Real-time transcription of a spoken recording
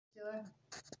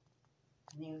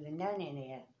And there was a nun in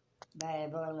there buy a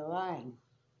bottle of wine.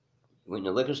 Went in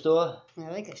the liquor store? In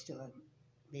a liquor store.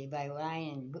 They buy wine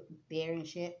and beer and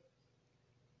shit.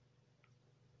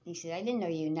 He said, I didn't know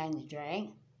you nuns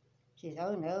drank. She said,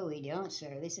 oh, no, we don't,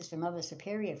 sir. This is from Mother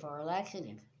Superior for a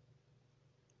laxative.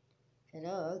 I said,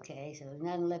 oh, okay. So the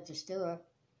nun left the store.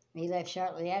 He left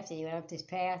shortly after. He went up this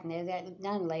path, and there that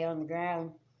nun lay on the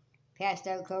ground, passed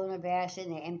out cold in a basket,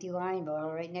 and an empty wine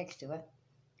bottle right next to her.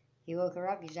 He woke her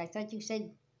up. He said, I thought you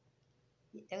said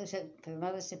that was for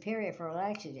Mother Superior for a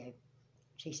laxative.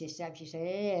 She said, stop. She said,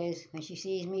 it is. When she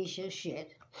sees me, she'll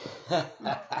shit.